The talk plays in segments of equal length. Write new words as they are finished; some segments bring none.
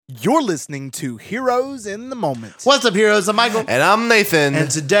You're listening to Heroes in the Moment. What's up, heroes? I'm Michael. And I'm Nathan. And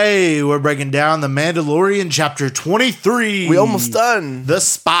today we're breaking down The Mandalorian Chapter 23. We almost done. The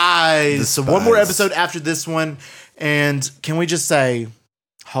Spies. So one more episode after this one. And can we just say,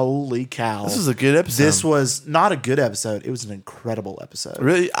 holy cow. This was a good episode. This was not a good episode. It was an incredible episode.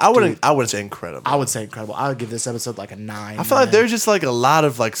 Really? I wouldn't say incredible. I would say incredible. I would give this episode like a 9. I feel like there's just like a lot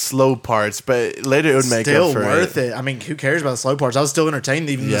of like slow parts, but later it would make up for it. Still worth it. I mean, who cares about the slow parts? I was still entertained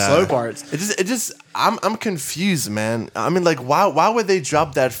even in the slow parts. It just I'm confused, man. I mean, like why would they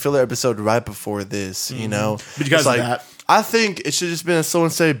drop that filler episode right before this, you know? Because of that. I think it should have just been a slow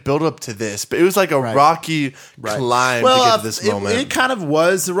and steady build up to this, but it was like a rocky climb to get to this moment. It kind of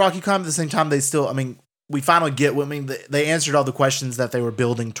was a rocky climb. At the same time, they still, I mean, we finally get, they answered all the questions that they were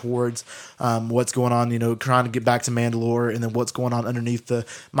building towards, what's going on, you know, trying to get back to Mandalore, and then what's going on underneath the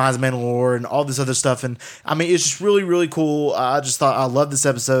mines of Mandalore and all this other stuff. And I mean, it's just really, really cool. I just thought, I love this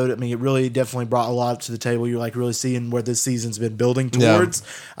episode. I mean, it really definitely brought a lot to the table. You're like really seeing where this season's been building towards,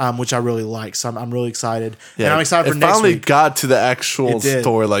 which I really like. So I'm really excited. Yeah. And I'm excited for next week. It finally got to the actual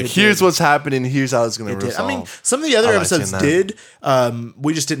story. Like, here's what's happening. Here's how it's going to resolve. I mean, some of the other episodes did.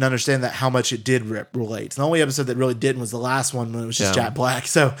 We just didn't understand that how much it did relate. The only episode that really didn't was the last one when it was just Jack Black.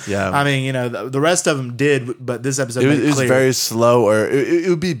 So, I mean, you know, the rest of them did, but this episode made it was clear. very slow, or it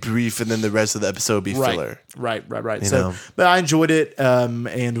would be brief, and then the rest of the episode would be filler. Right. So, but I enjoyed it, and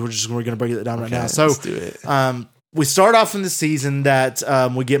we're going to break it down right now. So, let's do it. We start off in the season that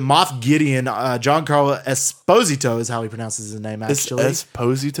we get Moff Gideon. Giancarlo Esposito is how he pronounces his name, actually. It's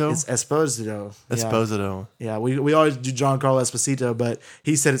Esposito? It's Esposito. Esposito. Yeah, we always do Giancarlo Esposito, but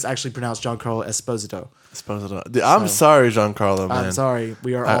he said it's actually pronounced Giancarlo Esposito. Esposito. Dude, I'm sorry, Giancarlo, man. I'm sorry.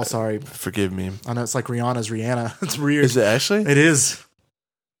 We are all sorry. Forgive me. I know it's like Rihanna's Rihanna. It's weird. Is it actually? It is.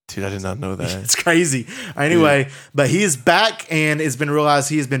 Dude, I did not know that. It's crazy. Anyway, but he is back, and it's been realized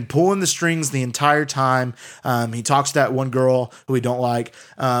he has been pulling the strings the entire time. He talks to that one girl who we don't like,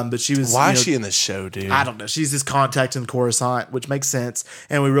 but she was... Why is she in the show, dude? I don't know. She's his contact in Coruscant, which makes sense.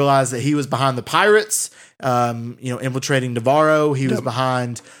 And we realized that he was behind the pirates, infiltrating Navarro. He was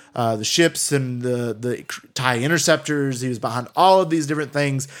behind the ships and the TIE interceptors. He was behind all of these different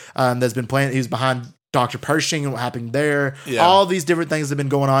things that's been planned. He was behind Dr. Pershing and what happened there. Yeah. All these different things that have been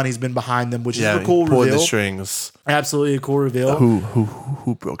going on. He's been behind them, which is a cool reveal. Pulling the strings. Absolutely a cool reveal.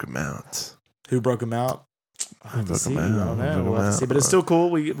 Who broke him out? Who broke him out? I don't know. We'll have to see. But it's still cool.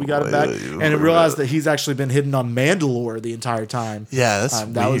 We got it back. And realized that he's actually been hidden on Mandalore the entire time. Yeah, that's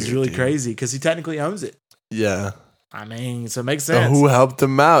that weird, was really crazy because he technically owns it. Yeah. I mean, so it makes sense. Who helped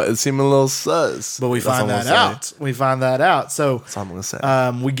him out? It seemed a little sus. But we find that out. So that's all I'm gonna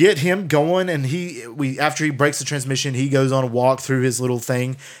say. We get him going, and after he breaks the transmission, he goes on a walk through his little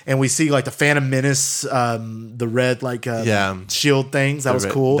thing, and we see like the Phantom Menace, the red shield things. That was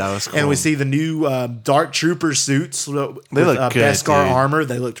cool. That was cool. And we see the new Dark Trooper suits. They look good. Beskar armor.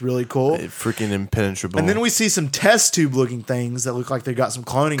 They looked really cool. They're freaking impenetrable. And then we see some test tube looking things that look like they got some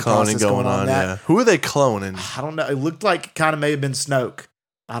cloning process going on. Yeah. Who are they cloning? I don't know. It looked like it kind of may have been Snoke.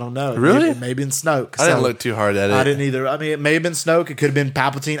 I don't know. Really? It may have been Snoke. I didn't look too hard at it. I didn't either. I mean, it may have been Snoke. It could have been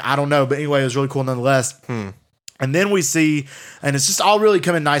Palpatine. I don't know. But anyway, it was really cool nonetheless. And then we see, and it's just all really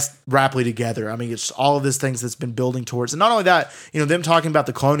coming nice, rapidly together. I mean, it's all of these things that's been building towards. And not only that, you know, them talking about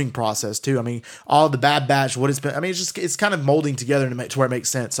the cloning process too. I mean, all of the Bad Batch, what it's been. I mean, it's kind of molding together to where it makes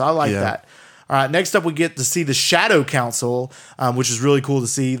sense. So I like that. All right, next up we get to see the Shadow Council, which is really cool to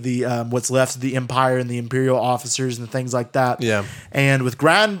see the what's left of the Empire and the Imperial officers and things like that. Yeah. And with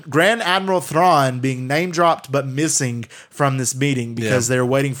Grand Admiral Thrawn being name dropped but missing from this meeting because they're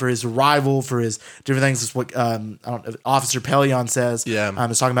waiting for his arrival for his different things. That's what Officer Pelion says. Yeah.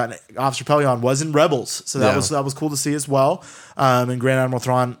 It's talking about Officer Pelion was in Rebels, so that was cool to see as well. And Grand Admiral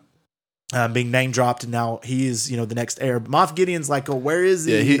Thrawn being name dropped, and now he is, you know, the next heir. But Moff Gideon's like, oh, where is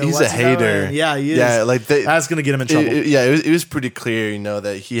he? Yeah, he's a hater. Yeah, he is. Yeah, like that's gonna get him in trouble. It was pretty clear, you know,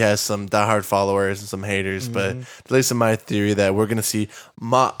 that he has some diehard followers and some haters. But at least in my theory that we're gonna see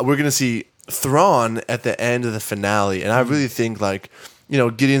Thrawn at the end of the finale, and I really think like, you know,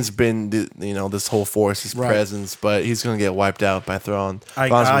 Gideon's been, this whole force's presence, but he's going to get wiped out by Thrawn.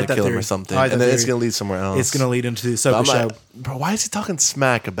 Thrawn's going to kill him or something, and then it's going to lead somewhere else. It's going to lead him to the Ahsoka show. Bro, why is he talking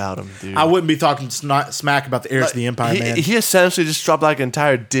smack about him, dude? I wouldn't be talking smack about the heirs to the Empire, man. He essentially just dropped like an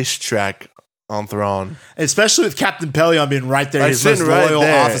entire diss track on Thrawn. Especially with Captain Pelion being right there, his most loyal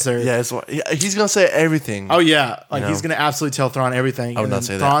officer. Yeah, he's going to say everything. Oh, yeah. Like, he's going to absolutely tell Thrawn everything. I would not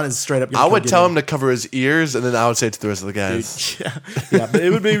say Thrawn that. is straight up I would tell him to cover his ears, and then I would say it to the rest of the guys. Dude, yeah, but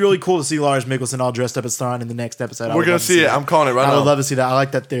it would be really cool to see Lars Mikkelsen all dressed up as Thrawn in the next episode. We're going to see it. I'm calling it right now. I would love to see that. I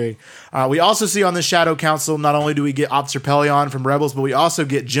like that theory. We also see on the Shadow Council, not only do we get Officer Pelion from Rebels, but we also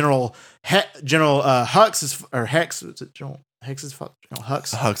get General Hux, or Hex. Is it General Hex's father?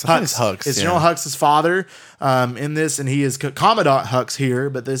 Hux. Hux. I think it's Hux. It's General Hux's father in this, and he is Commandant Hux here,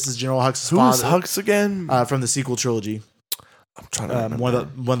 but this is General Hux's father. Who is Hux again? From the sequel trilogy. I'm trying to remember.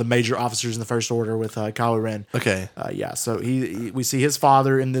 One of the major officers in the First Order with Kylo Ren. Okay. So we see his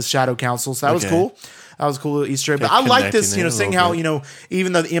father in this Shadow Council, so that was cool. That was a cool Easter egg. But I like this, seeing how,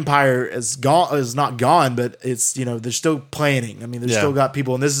 even though the Empire is not gone, but it's, they're still planning. I mean, there's still got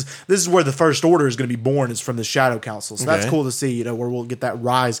people, and this is where the First Order is going to be born, is from the Shadow Council. So that's cool to see, where we'll get that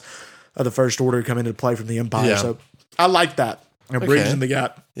rise of the First Order come into play from the Empire. Yeah. So I like that. Bridging the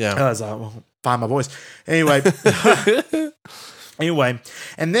gap. Yeah. I was like, find my voice. Anyway.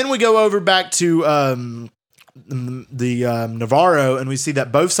 And then we go over back to the Navarro, and we see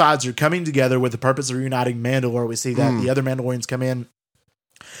that both sides are coming together with the purpose of reuniting Mandalore. We see that the other Mandalorians come in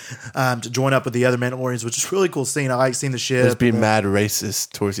to join up with the other Mandalorians, which is really cool scene. I like seeing the ship. Just being mad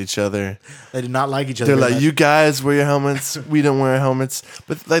racist towards each other. They did not like each other. They're like, you guys wear your helmets, we don't wear helmets.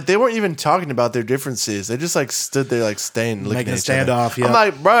 But like, they weren't even talking about their differences. They just like stood there like staying, looking making at each a standoff. Yeah. I'm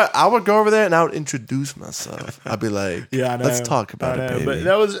like, bro, I would go over there and I would introduce myself. I'd be like, yeah, I know. Let's talk about it, baby. But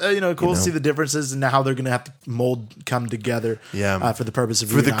that was cool to see the differences and how they're going to have to come together. Yeah, for the purpose of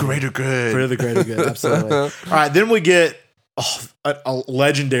for the greater good. For the greater good, absolutely. All right, then we get. A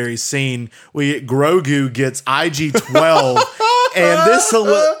legendary scene. Grogu gets IG-12, and this.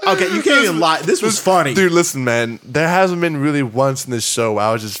 Okay, you can't even lie. This was funny, dude. Listen, man. There hasn't been really once in this show where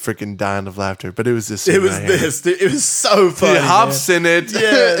I was just freaking dying of laughter, but it was this. It was this. Dude, it was so funny. He hops in it,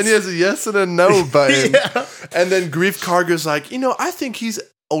 and he has a yes and a no button, and then Grief Karga's like, I think he's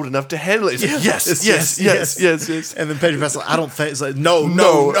old enough to handle it. Like, yes. And then Pedro Pascal, I don't think it's like no.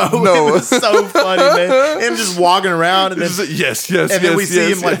 It was so funny, man. Him just walking around and then yes. And then we see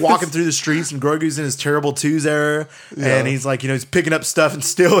him like walking through the streets, and Grogu's in his terrible twos era, and he's like, he's picking up stuff and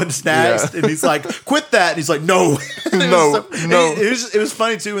stealing snacks, and he's like, quit that. And he's like, no. No. It was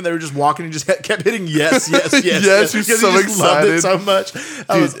funny too when they were just walking and just kept hitting yes. Yes, he's so excited. Loved it so much.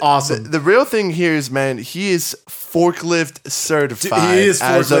 That was awesome. The real thing here is, man, he is forklift certified. He is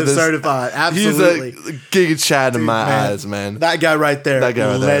forklift certified. Absolutely. He's a Giga Chad in my eyes, man. That guy right there.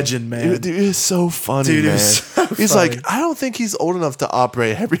 Legend, man. Dude, it's so funny, man. He's like, I don't think he's old enough to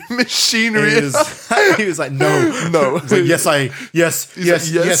operate heavy machinery. He was like, no. Like, yes.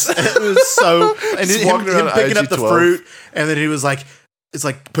 It was so. And him picking up the fruit, and then he was like, it's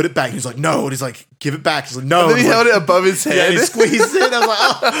like, put it back. He's like, no. And he's like, give it back. He's like, no. And then he held it above his head. Yeah, and he squeezed it. I was like,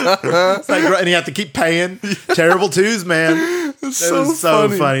 oh. It's like, and he had to keep paying. Terrible twos, man. It was so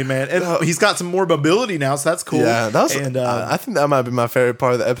funny, man. And he's got some more mobility now, so that's cool. Yeah, that was, and I think that might be my favorite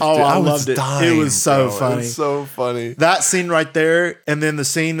part of the episode. Oh, I loved it. Dying, it was so funny. It was so funny. That scene right there, and then the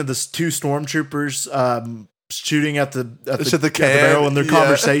scene of the two stormtroopers shooting at the barrel in their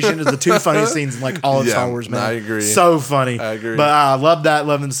conversation is the two funniest scenes in like all of Star Wars, man. I agree. So funny. I agree. But I love that.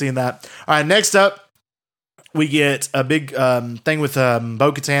 Loving seeing that. All right, next up, we get a big thing with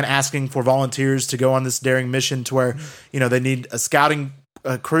Bo-Katan asking for volunteers to go on this daring mission to where they need a scouting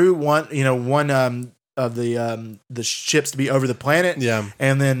crew. One of the ships to be over the planet,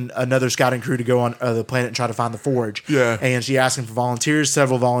 and then another scouting crew to go on the planet and try to find the forge. Yeah, and she asking for volunteers.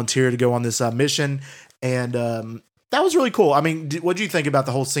 Several volunteer to go on this mission. And that was really cool. I mean, what do you think about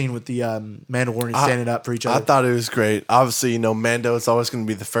the whole scene with the Mandalorians standing up for each other? I thought it was great. Obviously, Mando is always going to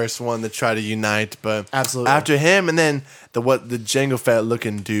be the first one to try to unite, but absolutely after him, and then the Jango Fett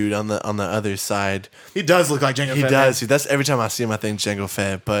looking dude on the other side, he does look like Jango Fett. He does. That's every time I see him, I think Jango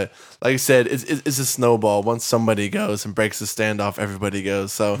Fett. But like I said, it's a snowball. Once somebody goes and breaks the standoff, everybody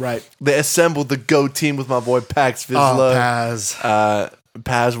goes. So they assembled the GOAT team with my boy Pax Vizsla.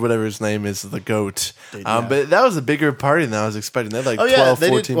 Paz, whatever his name is, the GOAT. But that was a bigger party than I was expecting. They had like 12,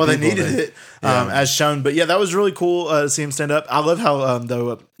 14 people. Well, they needed it as shown. But yeah, that was really cool to see him stand up. I love how, Din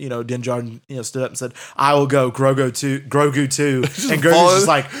Djarin, stood up and said, I will go, Grogu too. And Grogu's just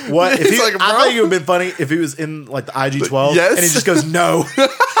like, what? If I think it would have been funny if he was in like the IG-12 and he just goes, no.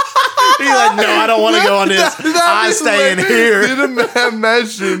 He's like, no, I don't want to go on this. I stay in here.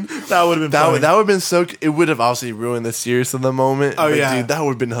 Imagine. That would have been funny. That would have been so. It would have obviously ruined the series of the moment. Oh, yeah. Dude, that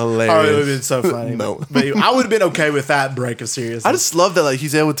would have been hilarious. Oh, it would have been so funny. No. But I would have been okay with that break of seriousness. I just love that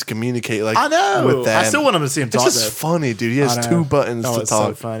he's able to communicate I know. with that. I still want him to see him talk. It's just funny, dude. He has two buttons to talk. It's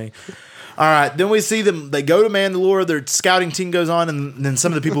so funny. All right, then we see them. They go to Mandalore. Their scouting team goes on, and then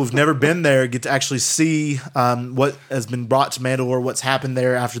some of the people who've never been there get to actually see what has been brought to Mandalore, what's happened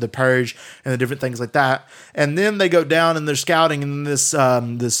there after the purge, and the different things like that. And then they go down and they're scouting, and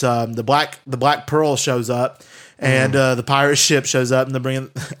the Black Pearl shows up. And the pirate ship shows up, and they're bringing.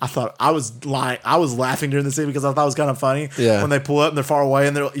 I was laughing during the scene because I thought it was kind of funny. Yeah. When they pull up and they're far away,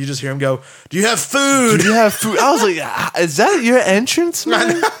 and you just hear them go, "Do you have food? Do you have food?" I was like, "Is that your entrance,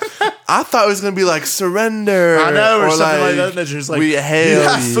 man?" I thought it was gonna be like surrender. I know, or something like that. And they're just like, we hail you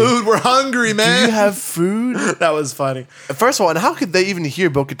have food. We're hungry, man. Do you have food? That was funny. First of all, and how could they even hear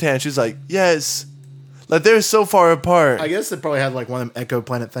Bo-Katan? She's like, "Yes." Like they're so far apart. I guess they probably had like one of them Echo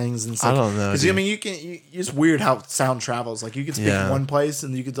Planet things and stuff. I don't know. Because I mean, it's weird how sound travels. Like you could speak in one place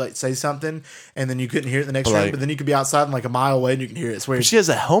and you could like say something, and then you couldn't hear it the next room. But then you could be outside and like a mile away and you can hear it. It's weird. But she has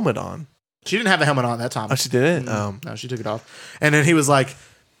a helmet on. She didn't have a helmet on that time. Oh, she didn't. No, she took it off. And then he was like,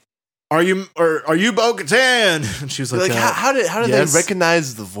 "Are you Bo-Katan?" And she was like, "How did yes. they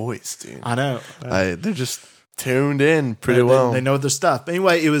recognize the voice, dude?" I know. They're just tuned in pretty well. They know their stuff. But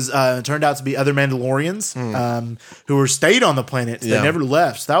anyway, it turned out to be other Mandalorians who were stayed on the planet. They never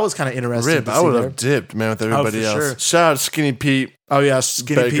left. So that was kind of interesting. I would have dipped, man, with everybody else. Sure. Shout out to Skinny Pete. Oh yeah,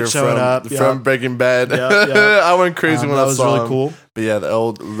 Skinny Pete showing up from Breaking Bad. I went crazy when I saw him. That was really cool. But yeah, the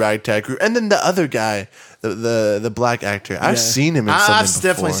old ragtag crew, and then the other guy, the black actor. I've seen him in something before. I've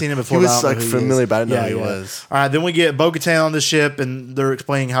definitely seen him before. He was like familiar, but I didn't know who he was. All right, then we get Bo-Katan on the ship, and they're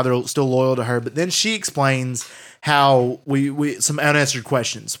explaining how they're still loyal to her. But then she explains how we some unanswered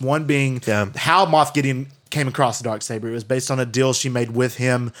questions. One being how Moff Gideon came across the Darksaber. It was based on a deal she made with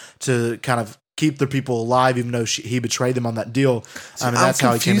him to kind of keep their people alive, even though he betrayed them on that deal. I'm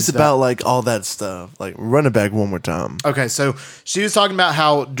confused about like all that stuff. Like, run it back one more time. Okay, so she was talking about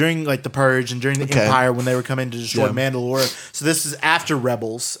how during like the Purge and during the Empire, when they were coming to destroy Mandalore. So this is after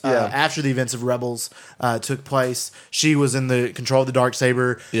Rebels, after the events of Rebels took place. She was in the control of the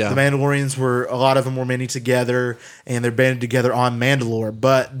Darksaber. Yeah. The Mandalorians a lot of them were many together, and they're banded together on Mandalore.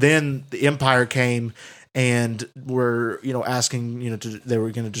 But then the Empire came and were asking they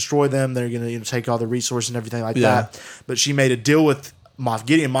were going to destroy them. They're going to take all the resources and everything like that. But she made a deal with Moff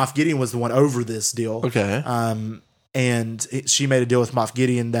Gideon. Moff Gideon was the one over this deal. Okay. And she made a deal with Moff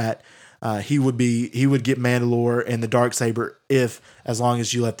Gideon that he would get Mandalore and the Darksaber as long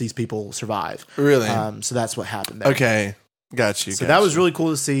as you let these people survive. Really? So that's what happened there. Okay. Got you. So that was really cool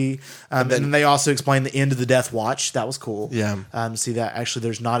to see. And then they also explained the end of the Death Watch. That was cool. Yeah. See that actually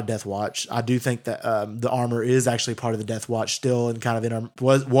there's not a Death Watch. I do think that the armor is actually part of the Death Watch still, and kind of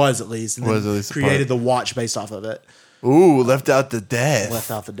was at least. And then created the watch based off of it. Ooh, left out the death. Left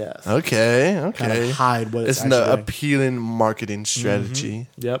out the death. Okay. Kind of hide what it's an appealing marketing strategy.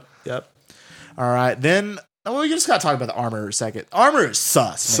 Mm-hmm. Yep. All right, then. Well, you just gotta talk about the armor for a second. Armor is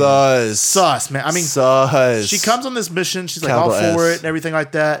sus, man. Sus, man. I mean, she comes on this mission. She's like all for it and everything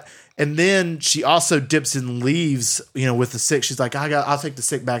like that. And then she also dips and leaves, with the sick. She's like, I'll take the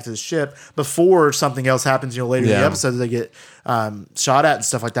sick back to the ship before something else happens. Later in the episode, they get shot at and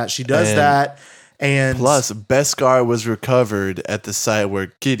stuff like that. She does that. And plus, Beskar was recovered at the site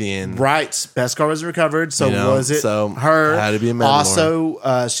where Gideon. Right, Beskar was recovered. So was it her? Had to be a Mandalorian.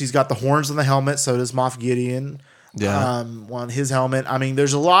 Also, she's got the horns on the helmet. So does Moff Gideon. Yeah, on his helmet. I mean,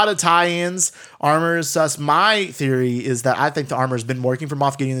 there's a lot of tie-ins. Armor is sus. My theory is that I think the armor has been working for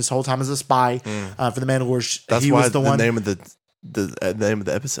Moff Gideon this whole time as a spy for the Mandalore. That's why was the name of the name of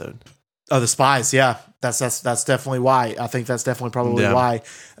the episode. Oh, the spies. Yeah, that's definitely why. I think that's definitely probably why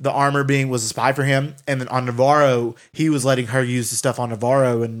the armor was a spy for him. And then on Navarro, he was letting her use the stuff on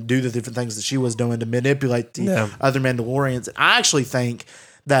Navarro and do the different things that she was doing to manipulate the other Mandalorians. And I actually think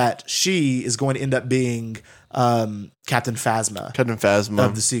that she is going to end up being Captain Phasma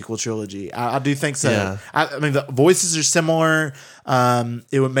of the sequel trilogy. I do think so. Yeah. I mean, the voices are similar.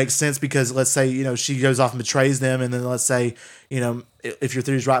 It would make sense because let's say she goes off and betrays them, and then let's say if your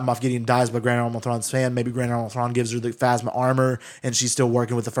theory is right, Moff Gideon dies by Grand Admiral Thrawn's fan. Maybe Grand Admiral Thrawn gives her the Phasma armor, and she's still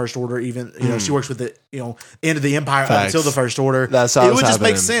working with the First Order. Even she works with the end of the Empire up until the First Order. That's how it would just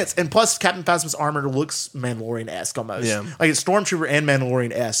make sense. And plus, Captain Phasma's armor looks Mandalorian-esque almost. Yeah. Like it's Stormtrooper and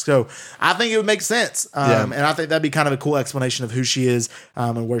Mandalorian-esque. So I think it would make sense. And I think that'd be kind of a cool explanation of who she is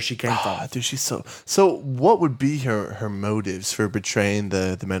and where she came from. Dude, she's so. What would be her motives for betraying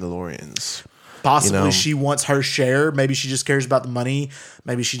the Mandalorians? Possibly she wants her share. Maybe she just cares about the money.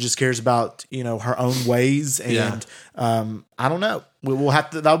 Maybe she just cares about her own ways. And I don't know. We'll have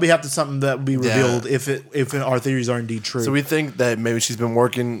to. That'll be something that will be revealed if our theories are indeed true. So we think that maybe she's been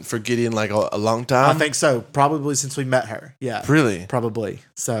working for Gideon like a long time. I think so. Probably since we met her. Yeah. Really? Probably.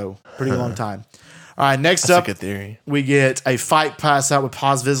 So pretty long time. All right, next That's up, a good theory. we get a fight pass out with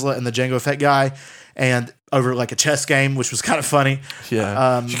Paz Vizsla and the Jango Fett guy, and over like a chess game, which was kind of funny.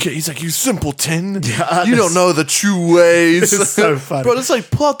 Yeah. He's like, you simpleton. You don't know the true ways. It's so funny. Bro, just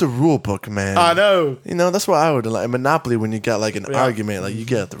like pull out the rule book, man. I know. You know, that's what I would like. Monopoly, when you got like an argument, like you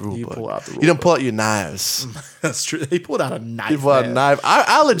get out the rule book. Pull out the rule you don't book. pull out your knives. That's true. He pulled out a knife. He pulled out a knife.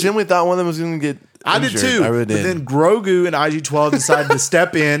 I legitimately thought one of them was going to get I injured. did too. I really but did. then Grogu and IG-12 decided to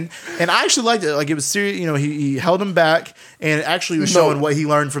step in, and I actually liked it. Like it was serious. You know, he held him back, and it actually was showing what he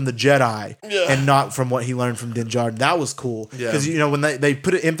learned from the Jedi, and not from what he learned from Din Djarin. That was cool because you know when they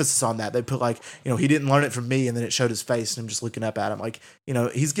put an emphasis on that, they put like he didn't learn it from me, and then it showed his face and him just looking up at him like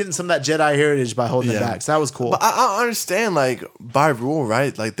he's getting some of that Jedi heritage by holding it back. So that was cool. But I understand, like by rule,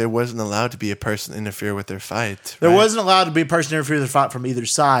 right? Like there wasn't allowed to be a person interfere with their fight. There wasn't allowed to be a person interfere with the fight from either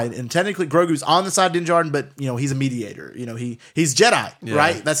side, and technically Grogu's on the side of Din Djarin, but he's a mediator. He's Jedi,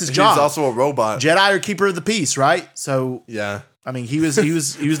 right? That's his job. He's also a robot. Jedi or keeper of the peace, right? So yeah, I mean, he was doing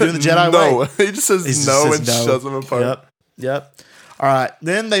the Jedi way. He just says no and shoves them apart. Yep. All right.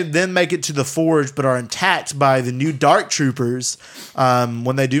 Then they make it to the Forge, but are attacked by the new Dark Troopers.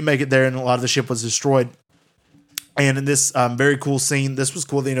 When they do make it there, and a lot of the ship was destroyed. And in this very cool scene, this was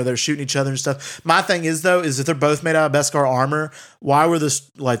cool. They're shooting each other and stuff. My thing is that they're both made out of Beskar armor. Why were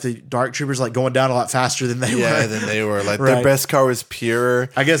the Dark Troopers going down a lot faster than they were? Yeah, than they were. Like Right. their Beskar was pure.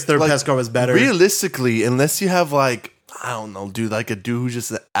 I guess their Beskar was better. Realistically, unless you have I don't know, dude, like a dude who's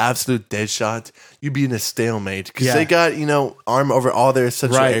just an absolute dead shot, you'd be in a stalemate because they got armor over all their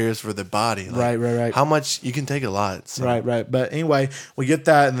essential areas for their body. Like, right. How much you can take a lot. So. Right. But anyway, we get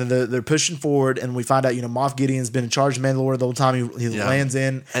that, and then they're pushing forward, and we find out Moff Gideon's been in charge of Mandalore the whole time. He lands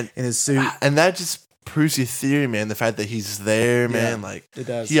in his suit, and that just proves your theory, man. The fact that he's there, man, like it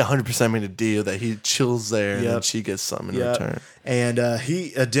does. He 100% made a deal that he chills there, and then she gets something in return. And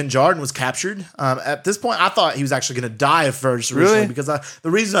Din Djarin was captured. At this point, I thought he was actually going to die at first, originally, because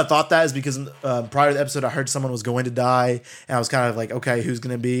the reason I thought that is because prior to the episode, I heard someone was going to die, and I was kind of like, okay, who's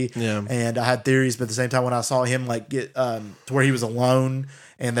going to be? Yeah. And I had theories, but at the same time, when I saw him get to where he was alone,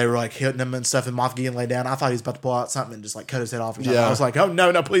 and they were hitting him and stuff, and Moff Gideon lay down, I thought he was about to pull out something and just cut his head off or something. I was like, oh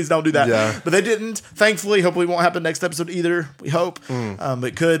no, please don't do that. Yeah. But they didn't. Thankfully, hopefully, it won't happen next episode either. We hope.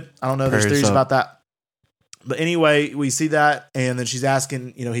 It could. I don't know. There's theories about that. But anyway, we see that, and then she's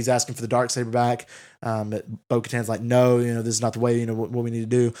asking, he's asking for the Darksaber back. But Bo-Katan's like, no, this is not the way, what we need to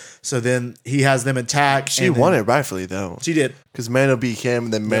do. So then he has them attack. She won it rightfully, though. She did. Because Mando beat him,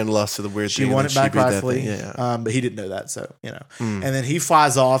 and then Mando lost to the weird thing. She won it back rightfully. Yeah. But he didn't know that, so, And then he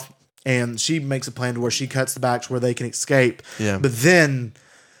flies off, and she makes a plan to where she cuts the back to where they can escape. Yeah. But then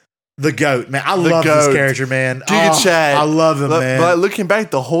the GOAT, man. I love this character, man. Giga Chad. I love him, man. But looking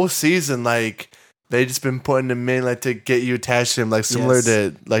back, the whole season, they just been putting him in to get you attached to him, similar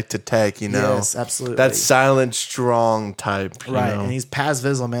to Tech, Yes, absolutely. That silent, strong type. Right. And he's Paz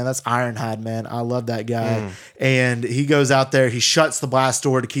Vizsla, man. That's Ironhide, man. I love that guy. And he goes out there, he shuts the blast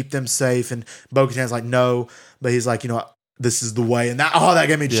door to keep them safe. And Bo-Katan's like, no. But he's like, this is the way. And that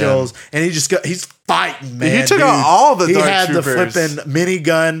gave me chills. And he's fighting, man. He took out all the Dark Troopers. He had the flipping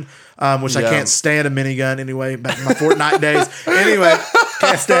minigun, which I can't stand a minigun anyway, back in my Fortnite days. Anyway,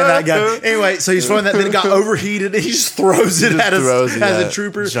 can't stand that gun. Anyway, so he's throwing that, then it got overheated, and he just throws it at a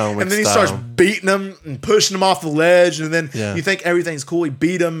trooper. And then he starts beating him and pushing him off the ledge. And then you think everything's cool. He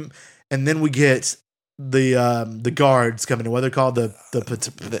beat him, and then we get the guards coming in. What they're called, the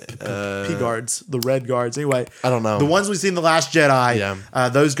P guards, the red guards. Anyway, I don't know. The ones we see in The Last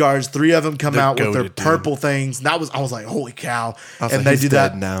Jedi. Those guards, 3 of them come out with their purple things. And I was like, holy cow! And they do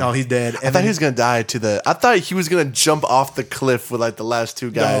that now. No, he's dead. I thought he was gonna die I thought he was gonna jump off the cliff with the last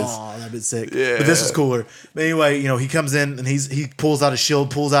 2 guys. Oh, that'd be sick. Yeah. But this is cooler. But anyway, he comes in and he pulls out his shield,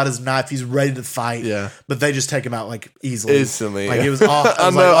 pulls out his knife. He's ready to fight. Yeah. But they just take him out easily. Instantly. It was awful.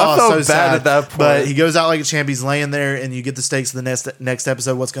 I felt bad sad at that point. But he goes out like a champ. He's laying there, and you get the stakes of the next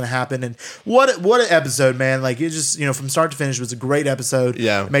episode. What's going to happen? And what an episode, man! It just from start to finish was a great episode.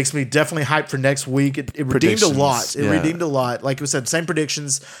 Yeah, it makes me definitely hyped for next week. It redeemed a lot. It redeemed a lot. Like we said, same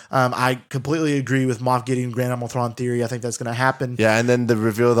predictions. I completely agree with Moff Gideon, Grand Admiral Thrawn theory. I think that's going to happen. Yeah, and then the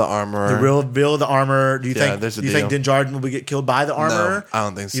reveal of the armor. The reveal of the armor. Do you think Din Djarin will get killed by the armor? No, I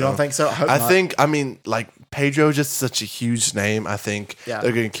don't think so. You don't think so? I mean, Pedro just such a huge name. I think they're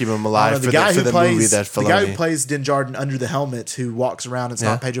going to keep him alive for the movie that Filoni. The guy who plays Din Djarin under the helmet, who walks around, it's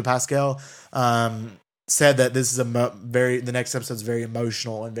not Pedro Pascal. said that this is the next episode's very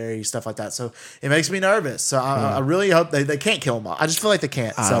emotional and very stuff like that. So it makes me nervous. So I really hope they can't kill him off. I just feel like they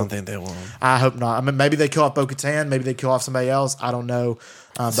can't. I don't think they will. I hope not. I mean, maybe they kill off Bo-Katan. Maybe they kill off somebody else. I don't know.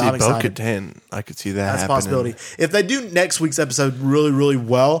 See, Bo-Katan, I could see that That's happening. a possibility. If they do next week's episode really, really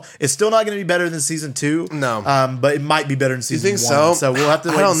well, it's still not going to be better than season 2. No. But it might be better than season 1. You think so? So we'll have to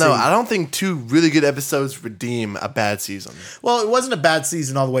wait I don't know. see. I don't think 2 really good episodes redeem a bad season. Well, it wasn't a bad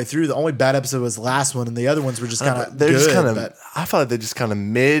season all the way through. The only bad episode was the last one, and the other ones were just kind of They're good. just kind of. I felt like they're just kind of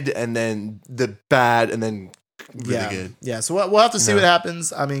mid, and then the bad, and then really good. Yeah, so we'll have to see what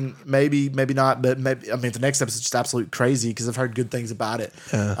happens. I mean, maybe not, but maybe. I mean, the next episode's just absolute crazy because I've heard good things about it.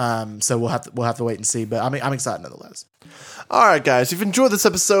 Yeah. So we'll have to wait and see. But I mean, I'm excited nonetheless. All right, guys. If you enjoyed this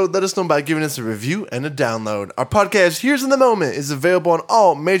episode, let us know by giving us a review and a download. Our podcast, Here's in the Moment, is available on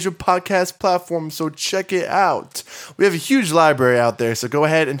all major podcast platforms, so check it out. We have a huge library out there, so go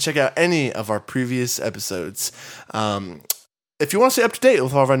ahead and check out any of our previous episodes. If you want to stay up to date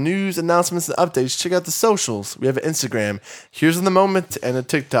with all of our news, announcements, and updates, check out the socials. We have an Instagram, Here's in the Moment, and a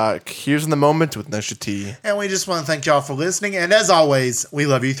TikTok, Here's in the Moment with Nesha T. And we just want to thank y'all for listening. And as always, we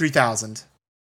love you 3000.